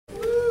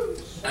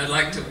I'd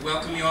like to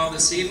welcome you all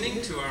this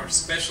evening to our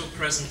special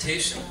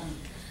presentation.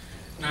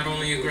 Not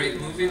only a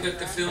great movie, but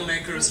the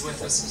filmmaker is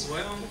with us as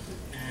well,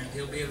 and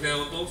he'll be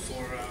available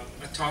for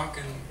a talk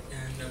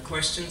and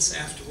questions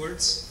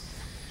afterwards.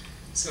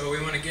 So we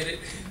want to get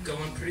it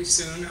going pretty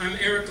soon. I'm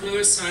Eric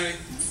Lewis.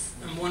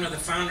 I'm one of the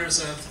founders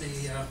of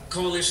the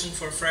Coalition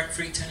for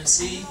Frack-Free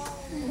Tennessee,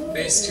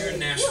 based here in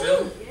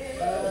Nashville.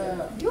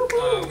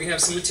 We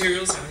have some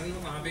materials out in the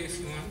lobby if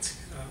you want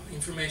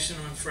information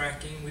on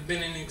fracking. We've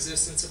been in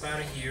existence about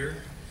a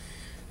year,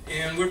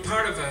 and we're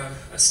part of a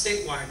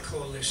statewide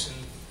coalition.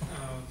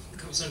 It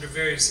comes under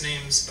various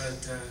names,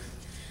 but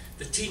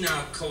the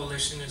TNOG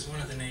Coalition is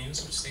one of the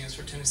names, which stands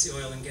for Tennessee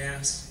Oil and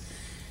Gas,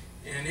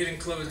 and it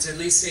includes at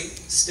least 8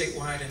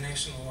 statewide and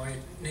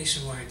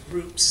nationwide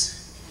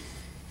groups.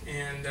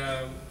 And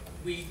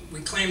we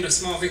claimed a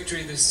small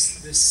victory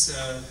this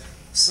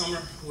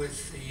summer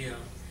with the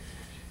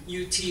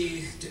UT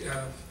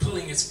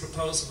pulling its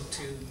proposal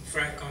to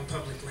frack on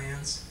public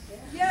lands.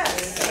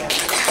 Yes.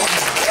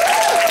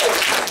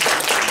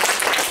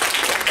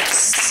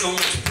 So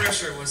much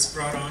pressure was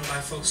brought on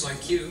by folks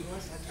like you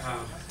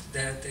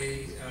that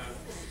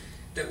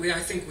I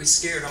think we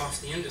scared off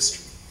the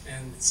industry,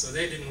 and so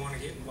they didn't want to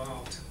get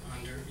involved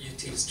under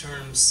UT's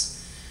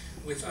terms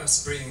with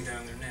us breathing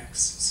down their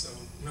necks. So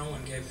no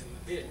one gave them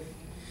a bid.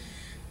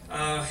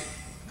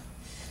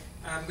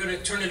 I'm going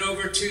to turn it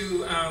over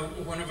to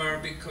one of our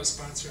big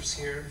co-sponsors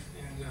here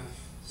and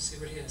see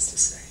what he has to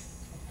say.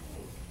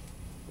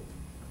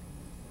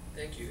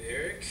 Thank you,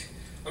 Eric.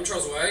 I'm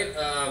Charles White.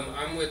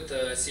 I'm with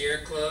the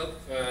Sierra Club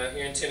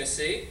here in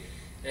Tennessee,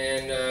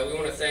 and we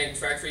want to thank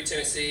Frack-Free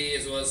Tennessee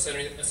as well as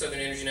Southern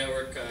Energy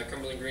Network,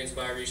 Cumberland Greens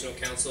Bioregional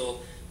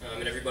Council,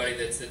 and everybody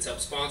that's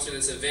helped sponsor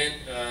this event.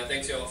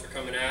 Thanks you all for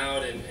coming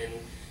out and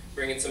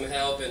bringing some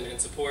help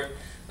and support.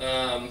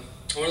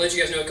 I want to let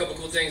you guys know a couple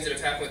cool things that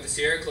have happened with the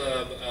Sierra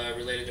Club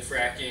related to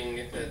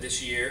fracking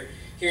this year.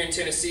 Here in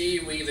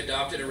Tennessee, we've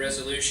adopted a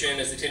resolution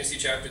as the Tennessee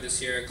chapter of the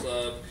Sierra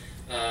Club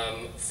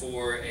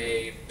for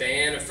a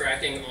ban of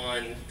fracking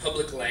on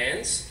public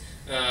lands.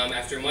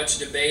 After much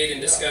debate and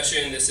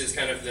discussion, this is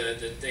kind of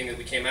the thing that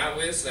we came out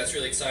with, so that's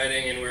really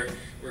exciting, and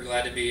we're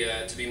glad to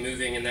be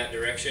moving in that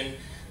direction.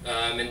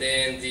 And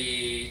then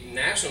the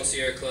National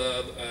Sierra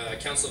Club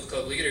Council of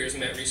Club Leaders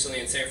met recently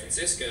in San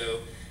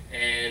Francisco,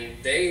 and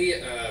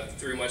they,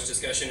 through much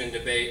discussion and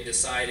debate,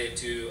 decided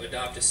to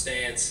adopt a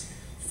stance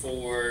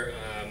for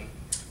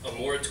a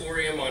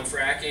moratorium on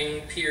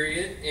fracking,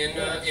 period, in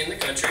the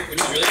country, which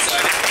is really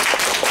exciting.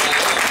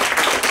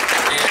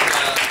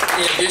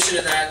 And in addition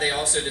to that, they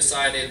also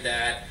decided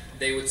that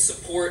they would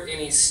support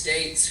any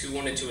states who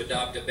wanted to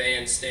adopt a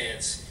ban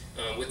stance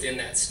within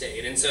that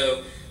state. And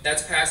so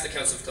that's passed the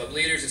Council of Club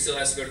Leaders. It still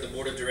has to go to the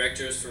Board of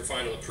Directors for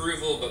final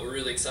approval, but we're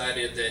really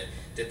excited that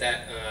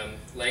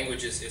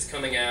language is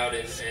coming out,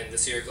 and the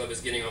Sierra Club is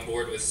getting on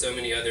board with so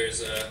many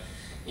others,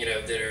 you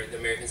know, that are the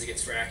Americans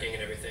Against Fracking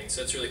and everything.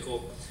 So it's really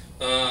cool.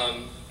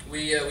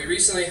 We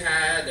recently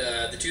had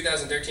the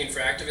 2013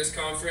 Fracktivist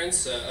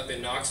Conference up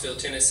in Knoxville,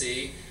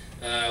 Tennessee.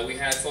 We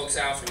had folks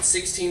out from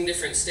 16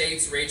 different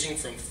states, ranging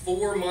from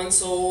 4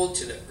 months old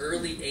to the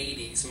early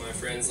 80s, my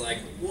friends. Like,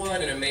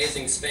 what an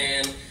amazing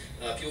span.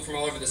 People from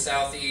all over the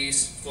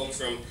Southeast, folks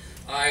from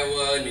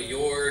Iowa, New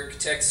York,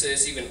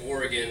 Texas, even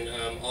Oregon,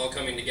 all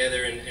coming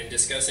together and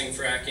discussing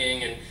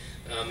fracking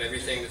and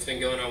everything that's been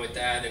going on with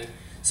that. And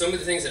some of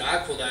the things that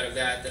I pulled out of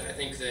that I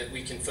think that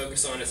we can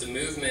focus on as a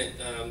movement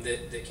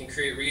that can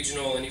create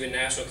regional and even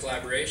national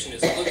collaboration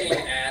is looking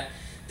at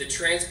the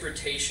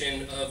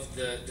transportation of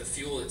the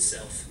fuel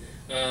itself.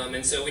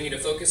 And so we need to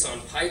focus on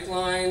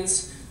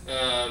pipelines.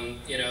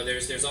 You know,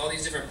 there's all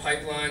these different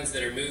pipelines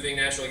that are moving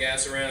natural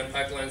gas around,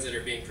 pipelines that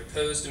are being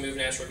proposed to move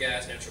natural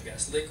gas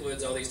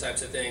liquids, all these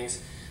types of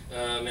things.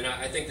 And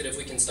I think that if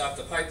we can stop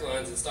the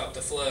pipelines and stop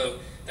the flow,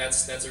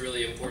 that's a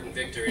really important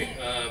victory.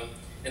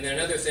 And then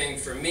another thing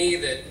for me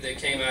that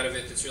came out of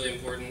it that's really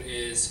important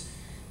is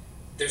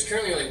there's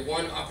currently only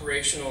one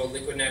operational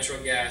liquid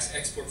natural gas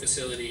export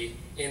facility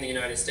in the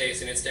United States,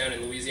 and it's down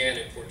in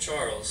Louisiana at Port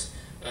Charles.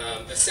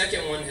 A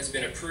second one has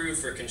been approved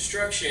for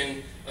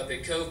construction up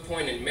at Cove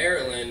Point in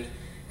Maryland,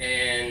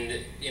 and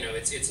you know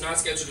it's not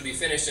scheduled to be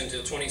finished until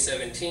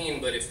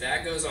 2017. But if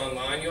that goes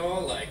online,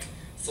 y'all, like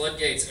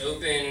floodgates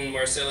open,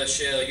 Marcellus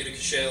Shale, Utica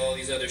Shale, all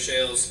these other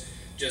shales,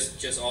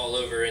 just all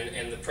over,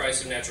 and the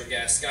price of natural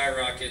gas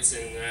skyrockets,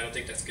 and I don't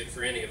think that's good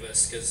for any of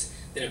us because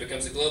then it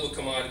becomes a global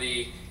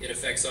commodity. It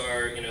affects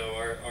our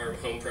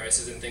home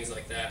prices and things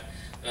like that.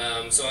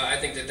 So I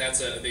think that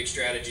that's a big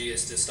strategy,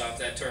 is to stop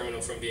that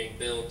terminal from being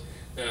built.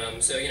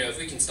 So you know, if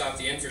we can stop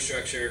the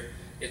infrastructure,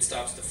 it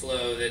stops the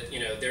flow. That, you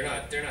know, they're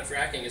not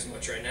fracking as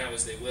much right now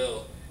as they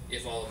will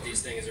if all of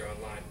these things are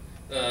online.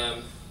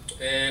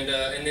 And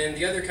then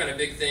the other kind of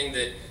big thing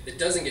that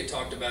doesn't get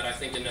talked about, I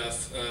think,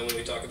 enough when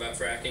we talk about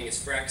fracking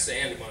is frack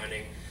sand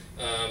mining.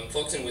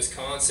 Folks in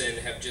Wisconsin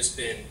have just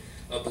been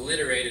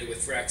obliterated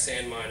with frack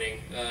sand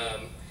mining.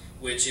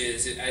 which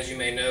is, as you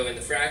may know, in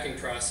the fracking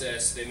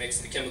process, they mix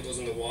the chemicals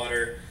in the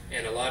water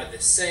and a lot of the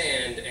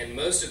sand, and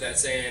most of that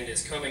sand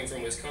is coming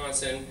from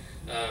Wisconsin.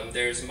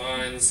 There's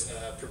mines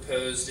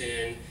proposed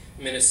in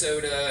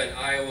Minnesota and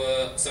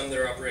Iowa, some that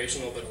are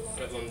operational, but a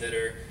lot of them that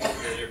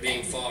are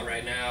being fought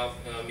right now,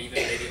 even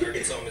maybe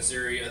Arkansas,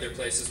 Missouri, other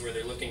places where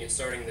they're looking at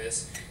starting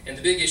this. And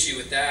the big issue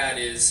with that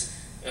is,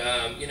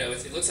 you know,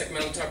 it looks like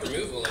mountaintop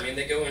removal. I mean,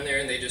 they go in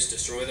there and they just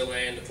destroy the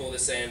land to pull the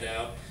sand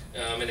out,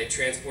 and they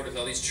transport it with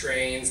all these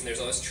trains, and there's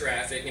all this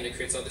traffic, and it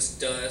creates all this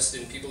dust,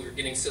 and people are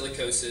getting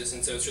silicosis,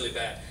 and so it's really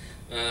bad.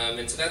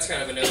 And so that's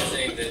kind of another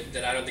thing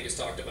that I don't think is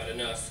talked about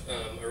enough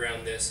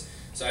around this.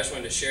 So I just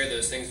wanted to share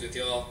those things with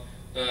y'all.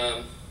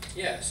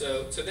 Yeah,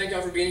 so thank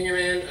y'all for being here,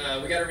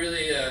 man. We got a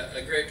really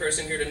a great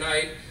person here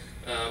tonight.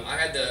 I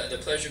had the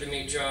pleasure to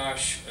meet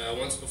Josh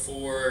once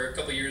before, a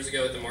couple years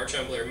ago at the March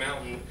on Blair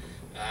Mountain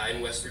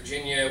in West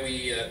Virginia.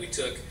 We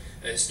took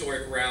a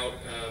historic route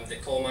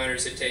that coal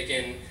miners had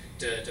taken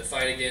to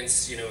fight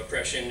against, you know,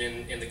 oppression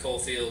in the coal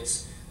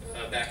fields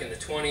back in the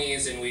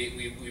 20s, and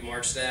we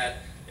marched that,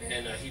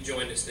 and he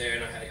joined us there,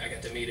 and I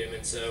got to meet him,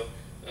 and so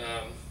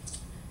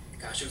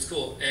gosh, it was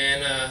cool.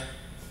 And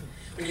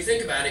when you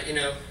think about it, you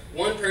know,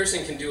 one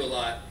person can do a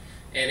lot,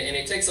 and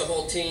it takes a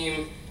whole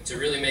team to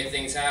really make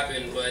things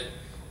happen. But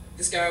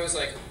this guy was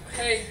like,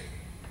 hey,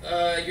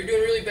 you're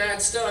doing really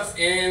bad stuff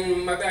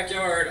in my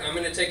backyard. I'm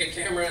going to take a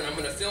camera and I'm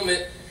going to film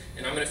it,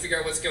 and I'm going to figure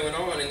out what's going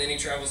on. And then he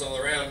travels all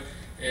around.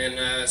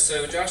 And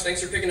so Josh,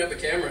 thanks for picking up a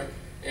camera,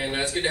 and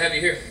it's good to have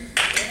you here.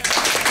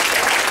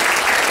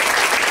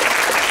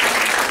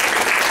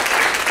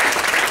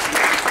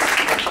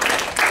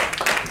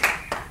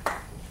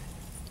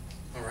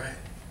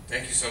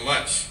 Thank you so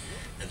much,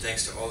 and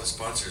thanks to all the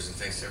sponsors, and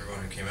thanks to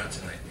everyone who came out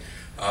tonight.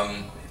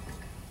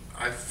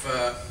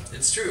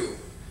 It's true,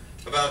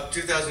 about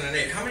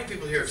 2008, how many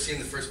people here have seen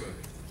the first movie?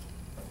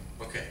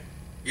 Okay,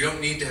 you don't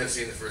need to have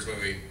seen the first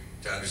movie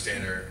to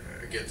understand or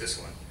get this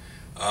one.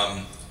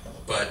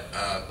 But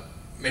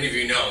many of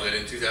you know that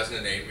in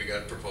 2008 we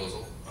got a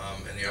proposal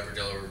in the upper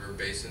Delaware River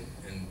Basin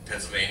in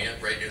Pennsylvania,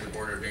 right near the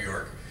border of New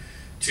York,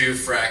 to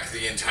frack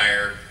the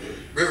entire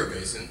river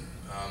basin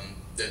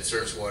that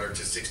serves water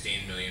to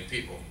 16 million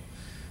people.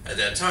 At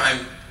that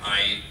time,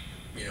 I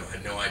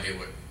had no idea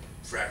what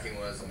fracking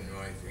was. I didn't know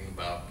anything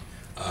about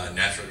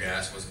natural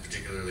gas, wasn't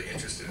particularly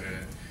interested in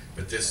it.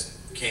 But this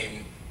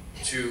came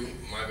to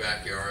my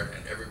backyard,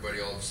 and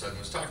everybody all of a sudden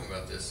was talking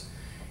about this.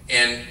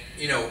 And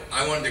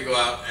I wanted to go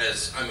out,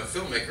 as I'm a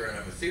filmmaker and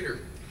I'm a theater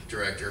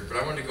director, but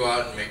I wanted to go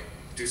out and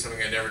do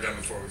something I'd never done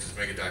before, which was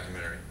make a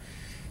documentary.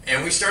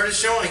 And we started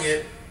showing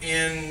it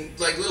in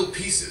like little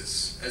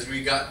pieces as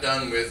we got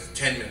done with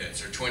 10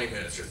 minutes or 20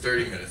 minutes or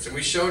 30 minutes. And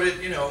we showed it,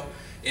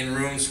 in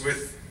rooms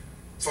with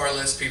far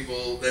less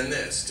people than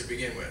this to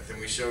begin with. And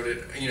we showed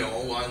it,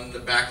 on the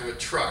back of a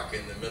truck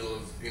in the middle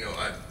of,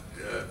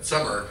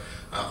 summer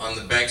on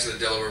the banks of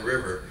the Delaware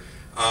River.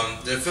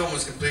 The film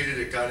was completed,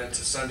 it got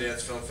into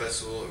Sundance Film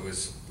Festival, it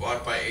was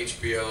bought by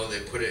HBO, they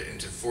put it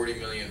into 40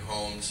 million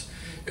homes.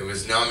 It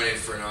was nominated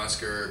for an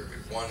Oscar,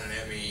 it won an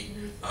Emmy,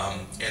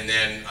 and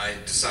then I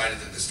decided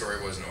that the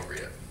story wasn't over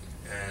yet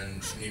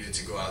and needed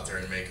to go out there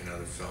and make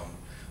another film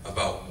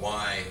about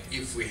why,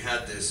 if we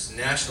had this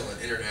national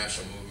and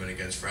international movement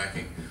against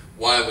fracking,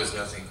 why was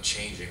nothing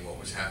changing what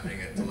was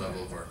happening at the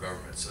level of our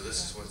government. So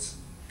this is what's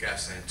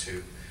Gasland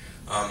 2.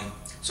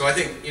 So I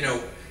think,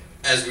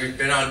 as we've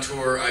been on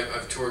tour,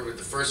 I've toured with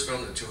the first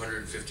film to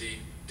 250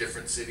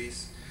 different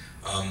cities.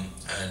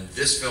 And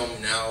this film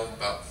now,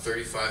 about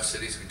 35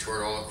 cities. We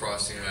toured all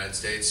across the United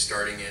States,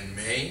 starting in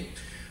May.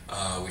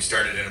 We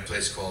started in a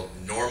place called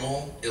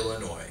Normal,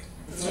 Illinois,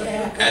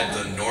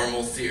 at the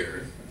Normal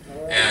Theater.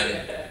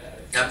 And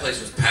that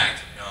place was packed.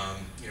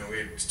 We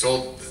had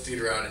sold the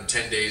theater out in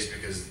 10 days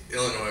because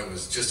Illinois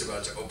was just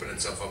about to open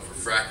itself up for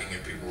fracking,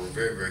 and people were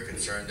very, very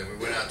concerned. Then we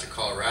went out to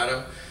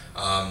Colorado,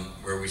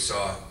 where we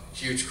saw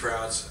huge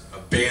crowds, a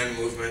ban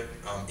movement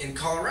in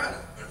Colorado,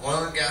 an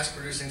oil and gas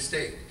producing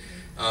state.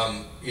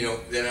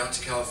 Then out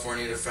to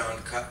California to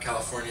found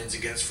Californians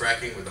Against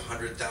Fracking with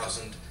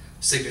 100,000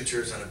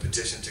 signatures on a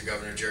petition to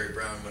Governor Jerry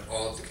Brown, went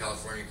all up the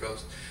California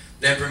coast.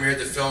 Then premiered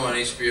the film on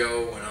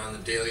HBO, went on The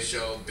Daily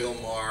Show, Bill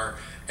Maher,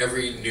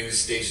 every news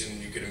station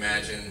you could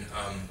imagine.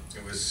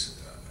 It was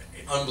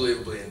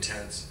unbelievably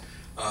intense.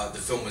 The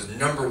film was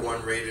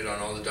 #1 rated on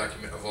all the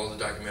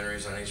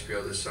documentaries on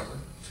HBO this summer.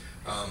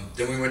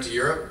 Then we went to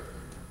Europe,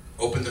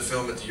 opened the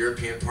film at the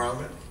European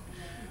Parliament,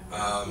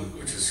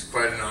 which was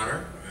quite an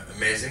honor,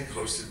 amazing,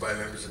 hosted by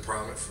members of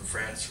Parliament from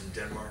France, from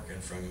Denmark,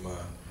 and from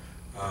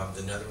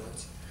the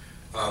Netherlands.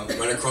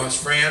 Went across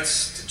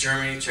France to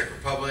Germany, Czech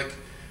Republic.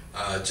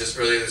 Just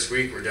earlier this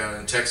week, we're down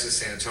in Texas,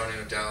 San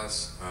Antonio,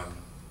 Dallas,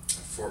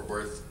 Fort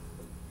Worth.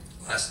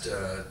 Last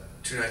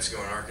 2 nights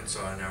ago in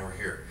Arkansas, and now we're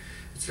here.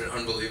 It's been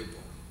unbelievable,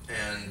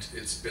 and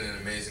it's been an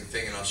amazing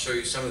thing. And I'll show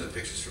you some of the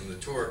pictures from the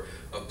tour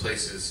of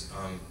places,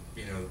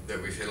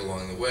 that we've hit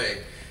along the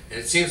way. And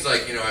it seems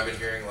like, I've been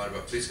hearing a lot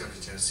about, please come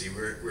to Tennessee.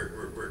 We're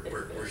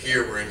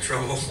here. We're in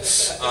trouble.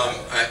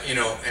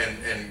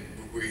 And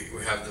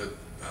we have the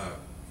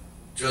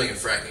drilling and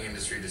fracking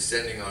industry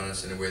descending on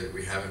us in a way that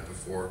we haven't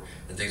before,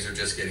 and things are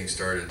just getting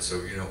started.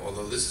 So, you know,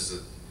 although this is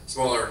a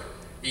smaller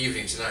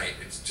evening tonight,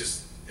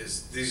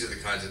 these are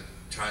the kinds of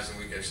times when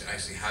we can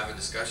actually have a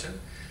discussion,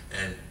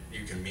 and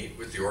you can meet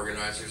with the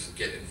organizers,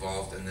 get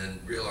involved, and then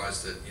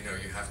realize that, you know,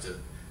 you have to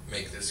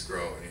make this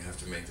grow and you have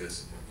to make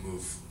this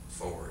move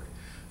forward.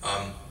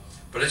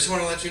 But I just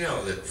want to let you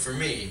know that for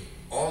me,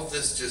 all of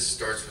this just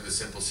starts with a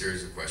simple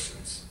series of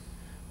questions.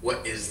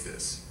 What is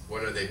this?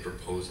 What are they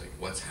proposing?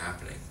 What's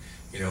happening?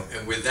 You know,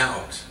 and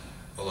without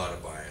a lot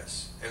of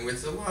bias, and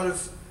with a lot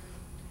of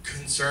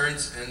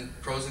concerns and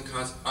pros and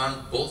cons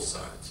on both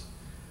sides.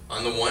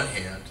 On the one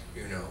hand,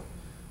 you know,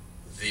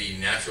 the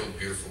natural,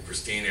 beautiful,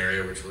 pristine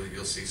area, which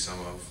you'll see some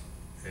of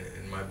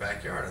in my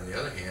backyard. On the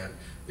other hand,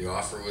 the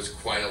offer was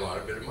quite a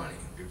bit of money,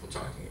 people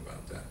talking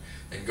about that.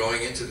 And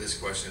going into this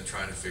question,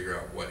 trying to figure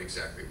out what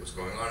exactly was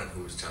going on and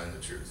who was telling the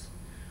truth.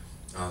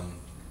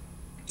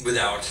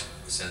 Without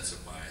a sense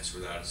of bias,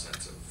 without a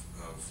sense of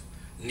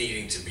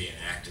needing to be an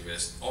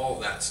activist, all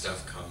that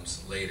stuff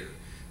comes later.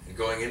 And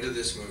going into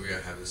this movie, I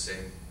have the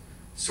same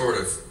sort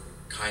of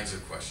kinds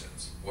of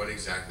questions. What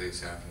exactly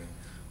is happening?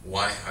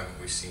 Why haven't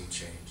we seen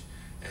change?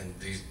 And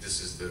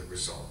this is the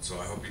result. So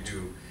I hope you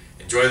do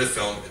enjoy the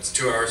film. It's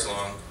 2 hours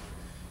long.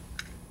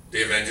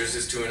 The Avengers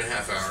is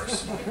 2.5 hours.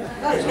 So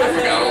I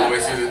forgot all the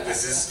way through that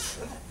this is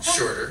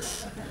shorter.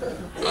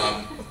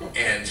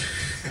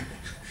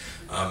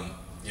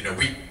 You know,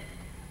 we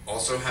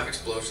also have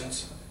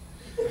explosions.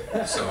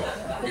 So,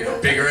 you know,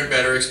 bigger and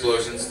better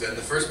explosions than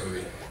the first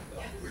movie,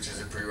 which is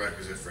a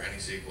prerequisite for any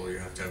sequel. You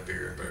have to have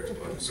bigger and better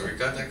explosions. So we've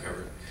got that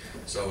covered.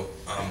 So,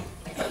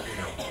 you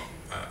know,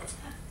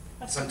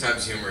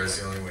 sometimes humor is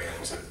the only way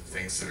into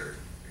things that are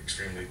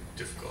extremely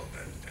difficult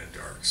and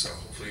dark. So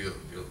hopefully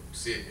you'll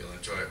see it, you'll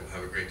enjoy it. We'll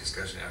have a great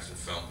discussion after the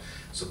film.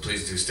 So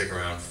please do stick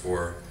around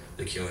for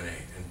the Q&A.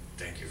 And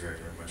thank you very,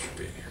 very much for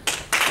being here.